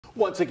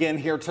Once again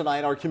here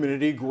tonight, our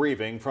community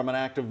grieving from an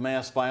act of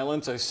mass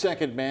violence, a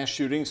second mass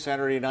shooting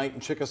Saturday night in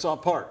Chickasaw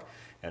Park.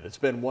 And it's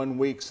been 1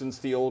 week since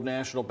the Old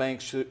National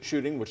Bank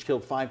shooting, which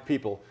killed 5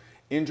 people,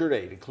 injured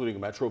 8, including a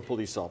Metro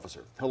police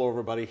officer. Hello,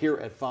 everybody. Here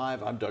at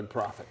 5, I'm Doug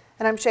Proffitt.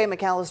 And I'm Shay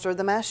McAllister.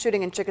 The mass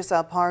shooting in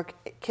Chickasaw Park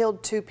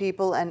killed 2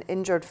 people and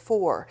injured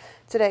 4.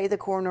 Today, the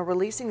coroner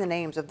releasing the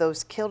names of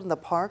those killed in the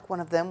park. One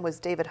of them was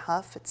David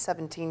Huff at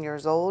 17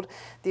 years old.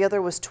 The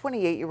other was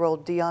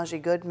 28-year-old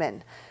Diaji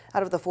Goodman.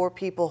 Out of the 4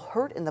 people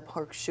hurt in the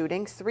park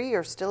shooting, 3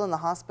 are still in the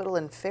hospital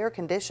in fair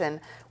condition.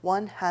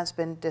 1 has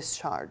been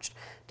discharged.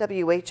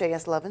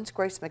 WHAS11's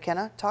Grace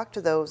McKenna talked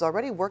to those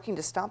already working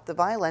to stop the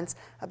violence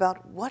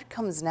about what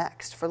comes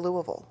next for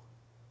Louisville.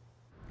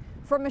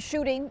 From a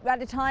shooting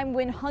at a time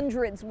when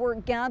hundreds were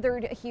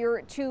gathered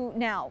here to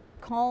now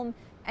calm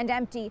and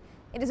empty,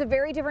 it is a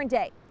very different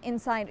day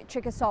inside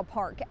Chickasaw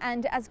Park.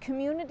 And as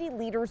community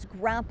leaders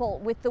grapple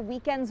with the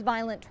weekend's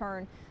violent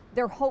turn,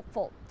 they're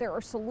hopeful there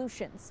are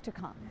solutions to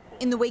come.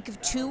 In the wake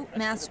of 2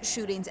 mass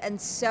shootings and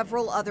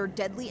several other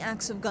deadly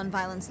acts of gun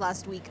violence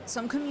last week,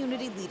 some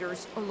community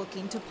leaders are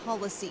looking to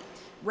policy.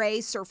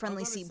 Ray Sir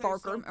Friendly C.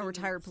 Barker, a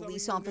retired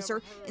police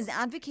officer, is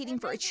advocating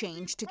for a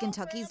change to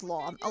Kentucky's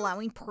law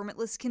allowing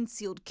permitless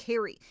concealed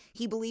carry.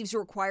 He believes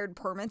required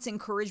permits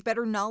encourage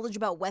better knowledge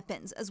about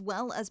weapons as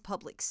well as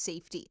public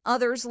safety.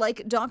 Others,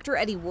 like Dr.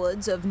 Eddie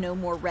Woods of No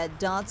More Red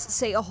Dots,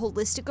 say a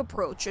holistic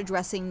approach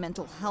addressing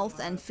mental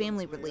health and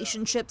family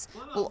relationships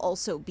will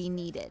also be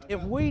needed.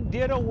 If we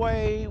did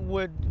away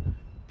with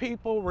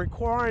people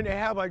requiring to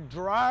have a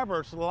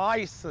driver's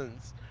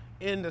license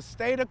in the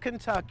state of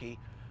Kentucky,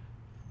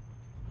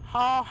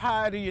 how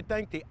high do you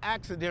think the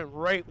accident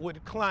rate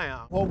would climb?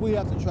 What we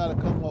have to try to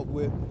come up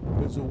with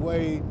is a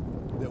way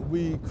that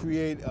we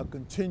create a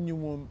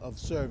continuum of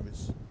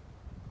service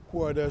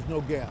where there's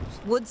no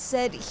gaps. Woods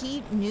said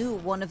he knew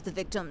one of the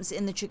victims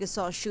in the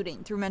Chickasaw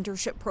shooting through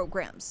mentorship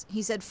programs.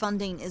 He said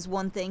funding is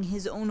one thing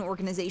his own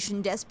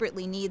organization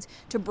desperately needs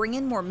to bring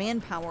in more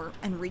manpower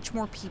and reach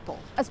more people.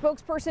 A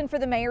spokesperson for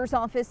the mayor's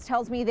office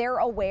tells me they're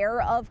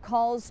aware of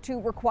calls to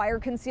require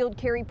concealed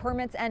carry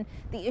permits, and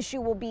the issue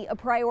will be a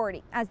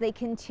priority as they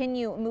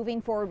continue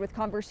moving forward with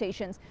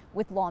conversations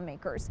with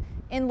lawmakers.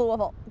 In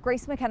Louisville,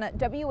 Grace McKenna,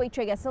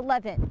 WHAS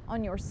 11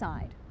 on your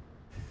side.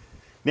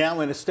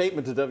 Now, in a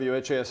statement to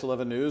WHAS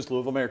 11 News,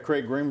 Louisville Mayor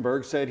Craig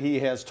Greenberg said he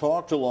has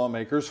talked to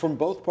lawmakers from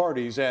both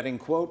parties, adding,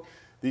 quote,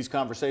 "These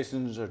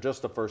conversations are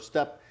just the first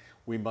step.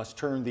 We must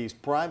turn these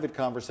private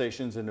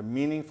conversations into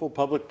meaningful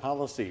public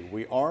policy.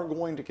 We are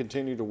going to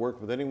continue to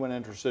work with anyone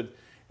interested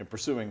in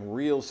pursuing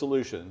real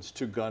solutions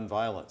to gun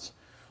violence."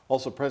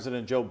 Also,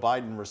 President Joe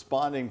Biden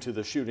responding to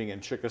the shooting in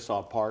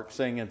Chickasaw Park,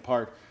 saying in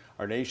part,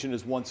 "Our nation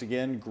is once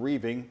again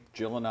grieving.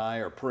 Jill and I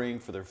are praying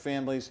for their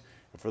families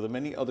and for the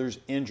many others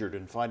injured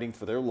and fighting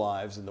for their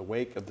lives in the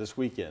wake of this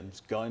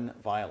weekend's gun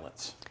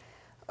violence."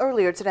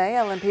 Earlier today,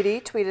 LMPD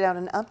tweeted out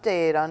an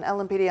update on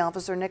LMPD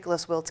officer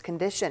Nicholas Wilt's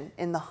condition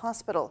in the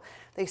hospital.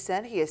 They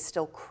said he is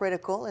still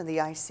critical in the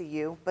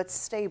ICU, but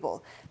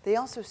stable. They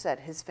also said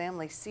his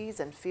family sees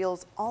and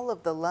feels all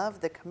of the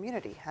love the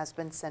community has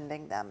been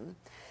sending them.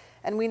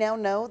 And we now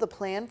know the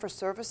plan for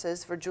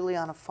services for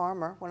Juliana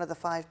Farmer, one of the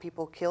 5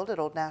 people killed at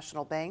Old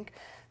National Bank.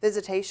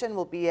 Visitation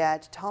will be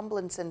at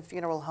Tomlinson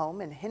Funeral Home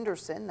in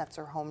Henderson, that's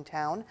her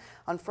hometown,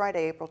 on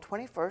Friday, April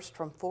 21st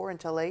from 4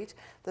 until 8.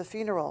 The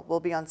funeral will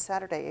be on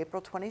Saturday,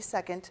 April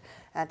 22nd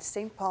at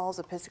St. Paul's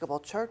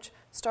Episcopal Church,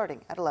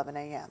 starting at 11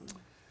 a.m.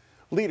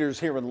 Leaders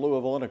here in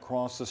Louisville and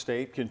across the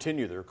state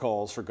continue their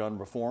calls for gun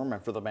reform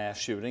after the mass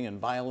shooting and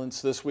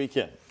violence this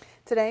weekend.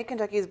 Today,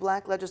 Kentucky's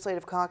Black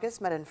Legislative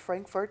Caucus met in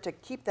Frankfort to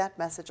keep that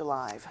message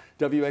alive.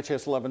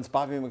 WHAS 11's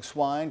Bobby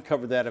McSwine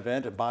covered that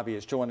event, and Bobby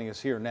is joining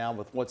us here now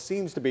with what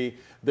seems to be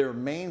their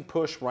main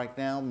push right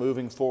now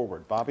moving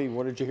forward. Bobby,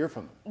 what did you hear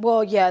from them?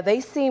 Well, yeah,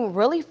 they seem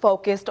really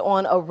focused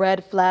on a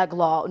red flag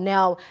law.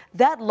 Now,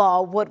 that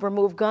law would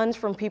remove guns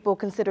from people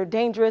considered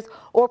dangerous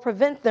or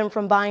prevent them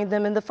from buying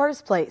them in the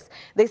first place.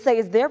 They say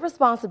it's their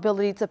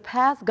responsibility to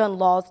pass gun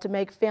laws to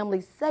make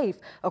families safe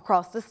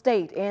across the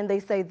state, and they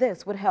say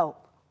this would help.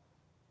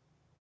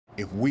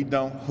 If we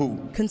don't,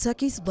 who?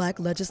 Kentucky's Black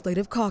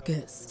Legislative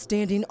Caucus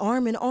standing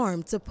arm in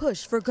arm to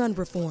push for gun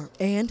reform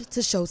and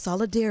to show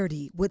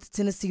solidarity with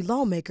Tennessee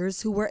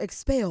lawmakers who were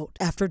expelled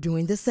after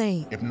doing the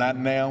same. If not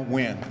now,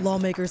 when?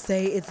 Lawmakers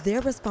say it's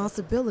their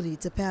responsibility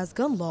to pass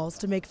gun laws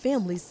to make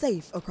families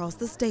safe across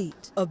the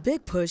state. A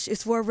big push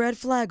is for a red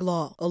flag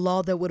law, a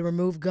law that would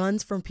remove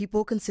guns from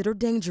people considered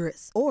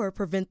dangerous or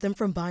prevent them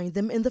from buying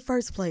them in the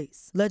first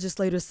place.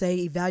 Legislators say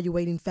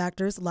evaluating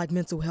factors like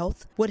mental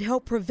health would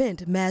help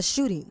prevent mass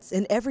shootings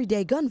and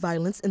everyday gun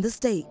violence in the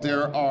state.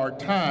 There are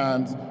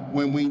times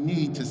when we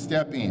need to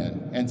step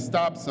in and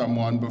stop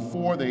someone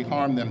before they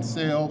harm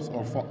themselves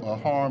or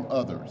harm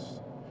others.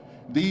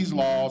 These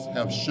laws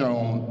have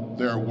shown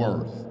their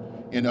worth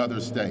in other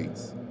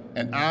states,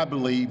 and I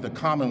believe the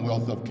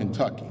Commonwealth of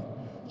Kentucky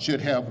should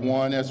have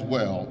one as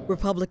well.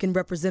 Republican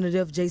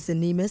Representative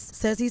Jason Nemes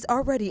says he's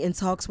already in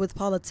talks with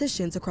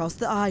politicians across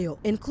the aisle,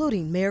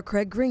 including Mayor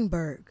Craig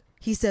Greenberg.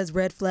 He says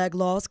red flag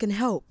laws can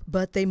help,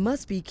 but they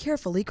must be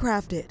carefully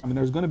crafted. I mean,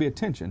 there's going to be a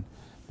tension,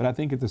 but I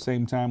think at the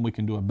same time we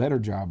can do a better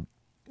job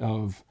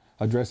of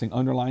addressing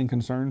underlying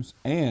concerns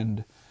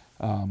and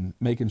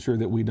making sure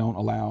that we don't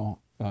allow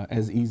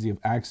as easy of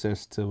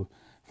access to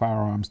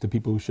firearms to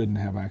people who shouldn't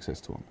have access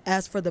to them.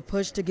 As for the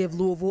push to give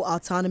Louisville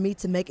autonomy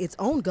to make its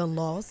own gun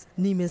laws,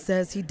 Neiman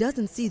says he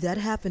doesn't see that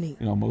happening.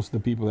 You know, most of the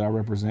people that I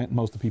represent,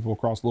 most of the people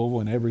across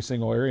Louisville in every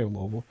single area of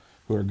Louisville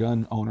who are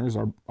gun owners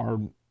are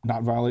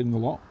not violating the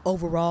law.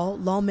 Overall,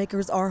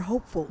 lawmakers are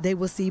hopeful they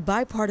will see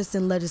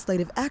bipartisan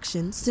legislative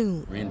action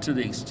soon. And to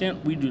the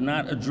extent we do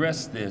not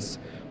address this,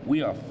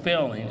 we are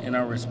failing in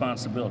our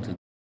responsibility.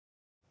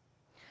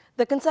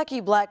 The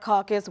Kentucky Black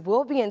Caucus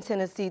will be in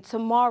Tennessee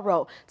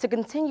tomorrow to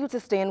continue to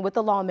stand with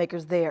the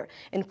lawmakers there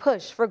and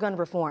push for gun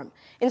reform.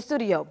 In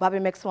studio, Bobby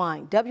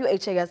McSwine,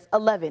 WHAS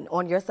 11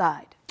 on your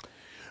side.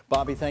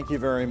 Bobby, thank you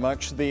very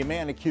much. The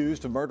man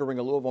accused of murdering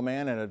a Louisville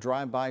man in a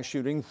drive-by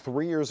shooting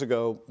 3 years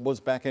ago was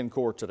back in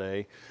court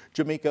today.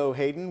 Jamiko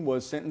Hayden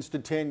was sentenced to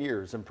 10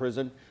 years in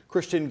prison.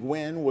 Christian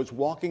Gwynn was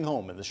walking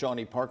home in the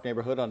Shawnee Park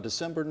neighborhood on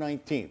December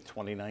 19,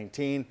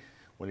 2019,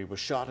 when he was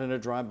shot in a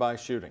drive-by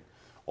shooting.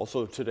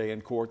 Also today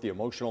in court, the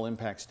emotional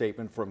impact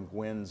statement from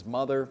Gwynn's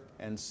mother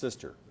and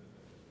sister.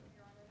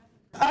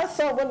 Our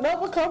son would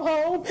never come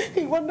home.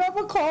 He would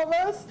never call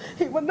us.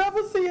 He would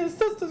never see his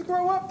sisters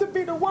grow up to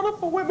be the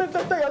wonderful women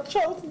that they are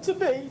chosen to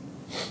be.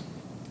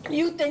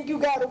 You think you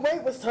got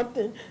away with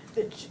something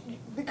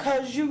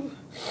because you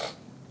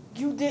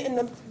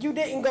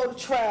didn't go to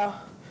trial,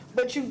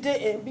 but you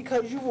didn't,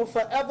 because you will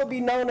forever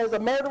be known as a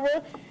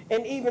murderer,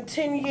 and even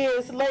 10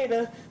 years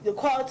later, the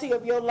quality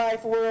of your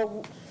life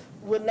will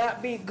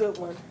not be a good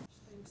one.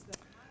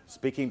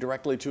 Speaking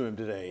directly to him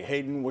today,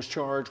 Hayden was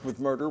charged with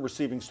murder,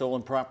 receiving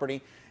stolen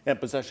property, and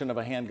possession of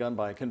a handgun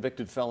by a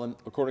convicted felon.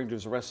 According to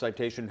his arrest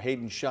citation,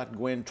 Hayden shot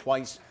Gwynn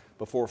twice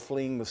before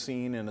fleeing the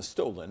scene in a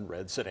stolen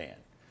red sedan.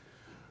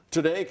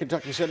 Today,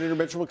 Kentucky Senator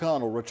Mitch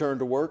McConnell returned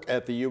to work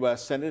at the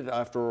U.S. Senate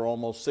after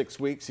almost 6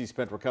 weeks. He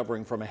spent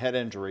recovering from a head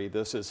injury.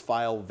 This is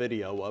file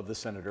video of the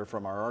senator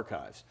from our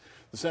archives.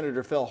 The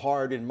senator fell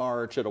hard in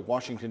March at a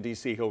Washington,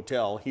 D.C.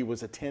 hotel. He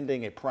was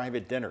attending a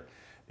private dinner.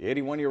 The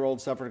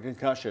 81-year-old suffered a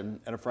concussion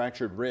and a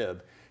fractured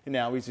rib, and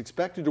now he's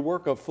expected to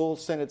work a full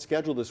Senate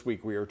schedule this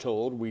week, we are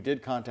told. We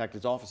did contact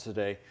his office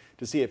today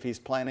to see if he's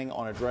planning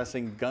on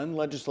addressing gun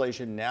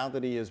legislation now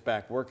that he is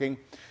back working.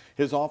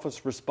 His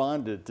office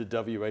responded to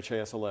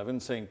WHAS 11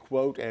 saying,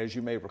 quote, as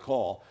you may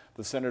recall,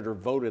 the senator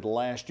voted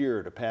last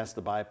year to pass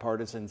the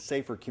bipartisan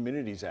Safer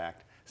Communities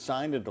Act,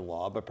 signed into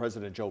law by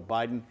President Joe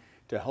Biden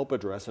to help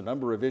address a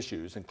number of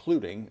issues,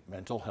 including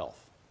mental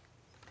health.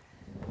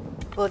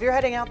 Well, if you're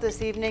heading out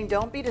this evening,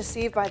 don't be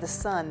deceived by the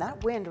sun.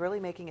 That wind really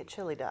making it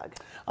chilly, Doug.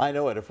 I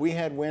know it. If we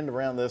had wind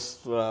around this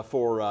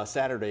for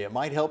Saturday, it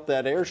might help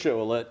that air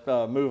show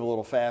move a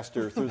little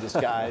faster through the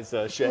skies,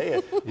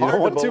 Shay. You don't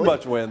want too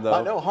much wind, though.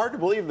 I know. Hard to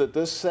believe that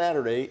this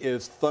Saturday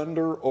is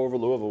Thunder over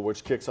Louisville,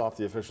 which kicks off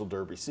the official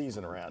Derby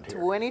season around here.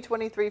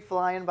 2023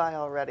 flying by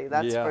already,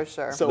 that's for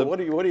sure. So what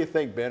do you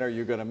think, Ben? Are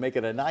you going to make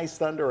it a nice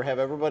Thunder or have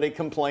everybody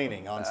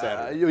complaining on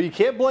Saturday? You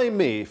can't blame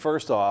me,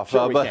 first off.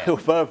 Sure but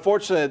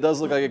unfortunately, it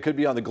does look like it could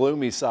be on the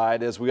gloomy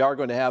side, as we are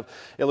going to have,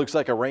 it looks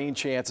like, a rain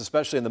chance,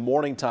 especially in the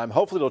morning time.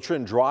 Hopefully it'll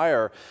trend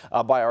drier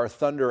by our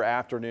Thunder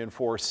afternoon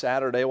for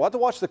Saturday. We'll have to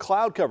watch the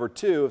cloud cover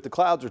too. If the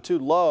clouds are too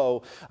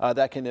low,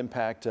 that can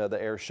impact the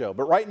air show.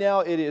 But right now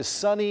it is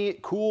sunny,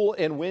 cool,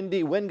 and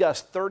windy. Wind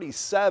gust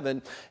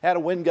 37. Had a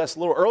wind gust a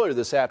little earlier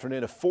this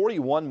afternoon of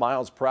 41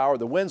 miles per hour.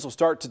 The winds will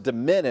start to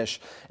diminish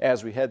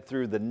as we head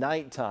through the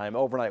nighttime.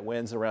 Overnight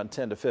winds around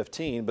 10 to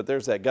 15, but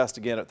there's that gust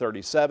again at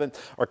 37.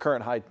 Our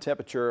current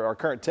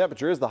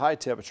temperature is the high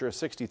temperature of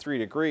 63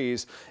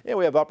 degrees, and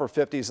we have upper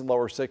 50s and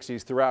lower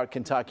 60s throughout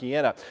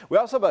Kentuckiana. We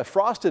also have a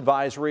frost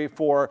advisory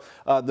for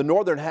the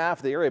northern half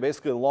of the area,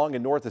 basically along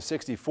and north of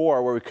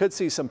 64, where we could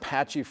see some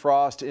patchy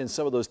frost in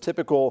some of those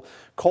typical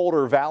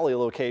colder valley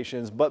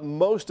locations, but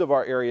most of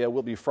our area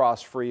will be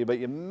frost free, but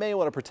you may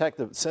want to protect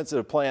the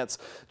sensitive plants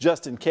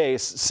just in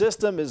case.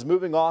 System is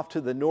moving off to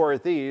the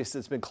northeast.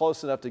 It's been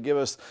close enough to give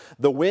us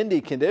the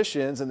windy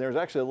conditions, and there's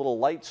actually a little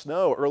light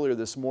snow earlier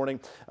this morning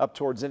up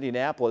towards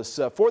Indianapolis.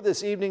 For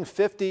this evening,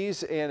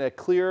 50s and a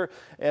clear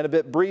and a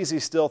bit breezy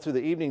still through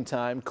the evening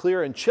time.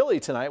 Clear and chilly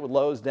tonight with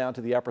lows down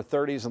to the upper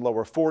 30s and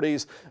lower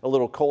 40s, a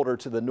little colder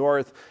to the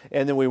north,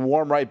 and then we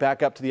warm right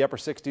back up to the upper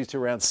 60s to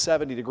around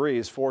 70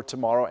 degrees for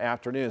tomorrow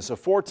afternoon. So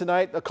for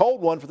tonight, a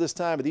cold one for this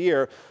time of the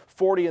year.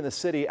 40 in the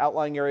city,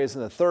 outlying areas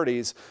in the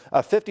 30s,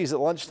 50s at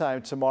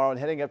lunchtime tomorrow, and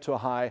heading up to a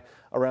high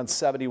around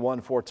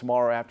 71 for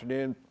tomorrow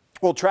afternoon.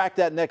 We'll track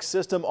that next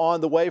system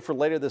on the way for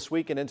later this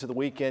week and into the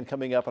weekend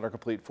coming up on our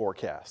complete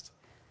forecast.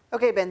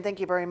 Okay, Ben, thank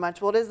you very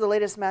much. Well, it is the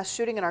latest mass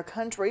shooting in our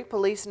country.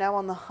 Police now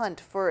on the hunt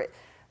for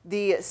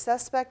the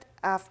suspect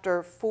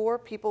after 4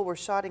 people were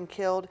shot and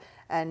killed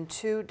and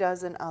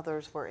 24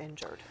 others were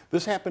injured.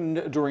 This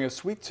happened during a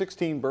Sweet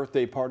 16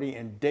 birthday party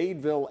in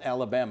Dadeville,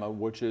 Alabama,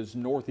 which is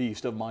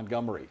northeast of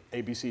Montgomery.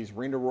 ABC's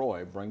Rena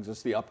Roy brings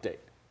us the update.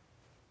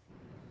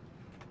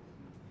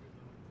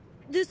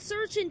 The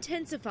search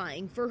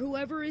intensifying for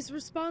whoever is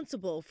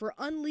responsible for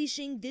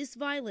unleashing this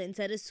violence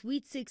at a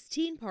Sweet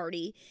 16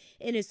 party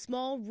in a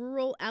small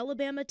rural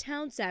Alabama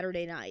town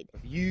Saturday night.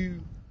 If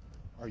you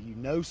or you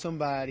know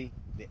somebody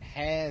that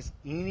has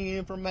any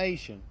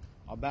information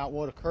about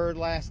what occurred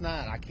last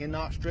night, I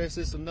cannot stress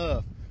this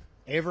enough,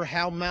 ever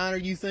how minor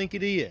you think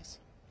it is,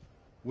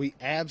 we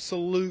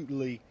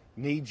absolutely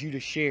need you to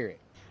share it.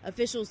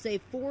 Officials say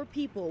 4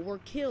 people were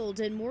killed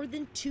and more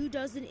than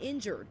 24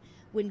 injured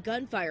when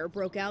gunfire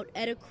broke out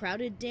at a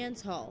crowded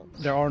dance hall.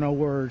 There are no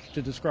words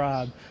to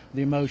describe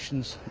the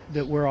emotions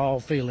that we're all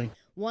feeling.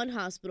 One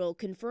hospital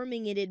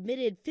confirming it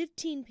admitted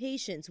 15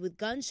 patients with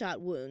gunshot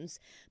wounds,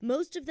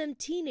 most of them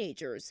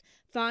teenagers,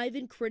 5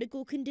 in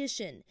critical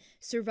condition.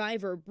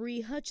 Survivor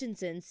Bree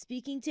Hutchinson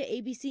speaking to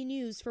ABC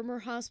News from her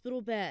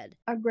hospital bed.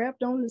 I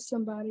grabbed onto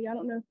somebody, I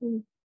don't know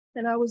who,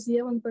 and I was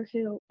yelling for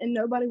help, and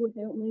nobody would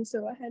help me,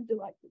 so I had to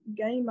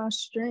gain my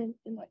strength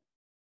and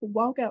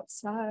walk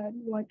outside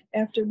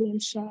after being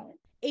shot.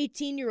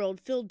 18-year-old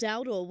Phil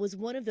Dowdle was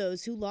one of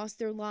those who lost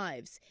their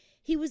lives.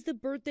 He was the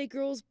birthday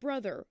girl's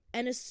brother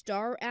and a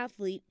star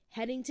athlete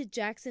heading to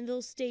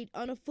Jacksonville State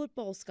on a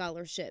football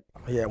scholarship.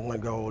 He had one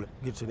goal,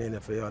 get to the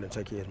NFL and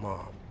take care of his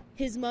mom.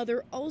 His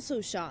mother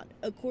also shot,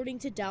 according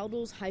to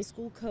Dowdle's high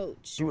school coach.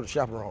 She was a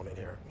chaperone in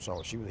here,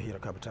 so she was hit a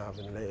couple times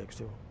in the legs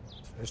too.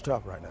 It's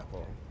tough right now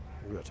for him,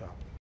 real tough.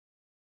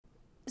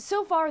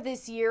 So far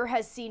this year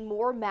has seen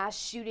more mass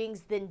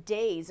shootings than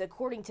days,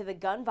 according to the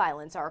Gun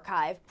Violence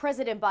Archive.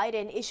 President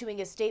Biden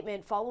issuing a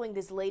statement following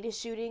this latest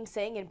shooting,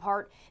 saying in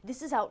part,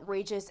 "This is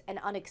outrageous and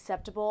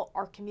unacceptable.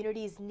 Our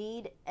communities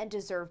need and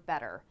deserve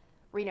better."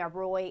 Rena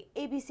Roy,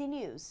 ABC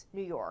News,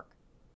 New York.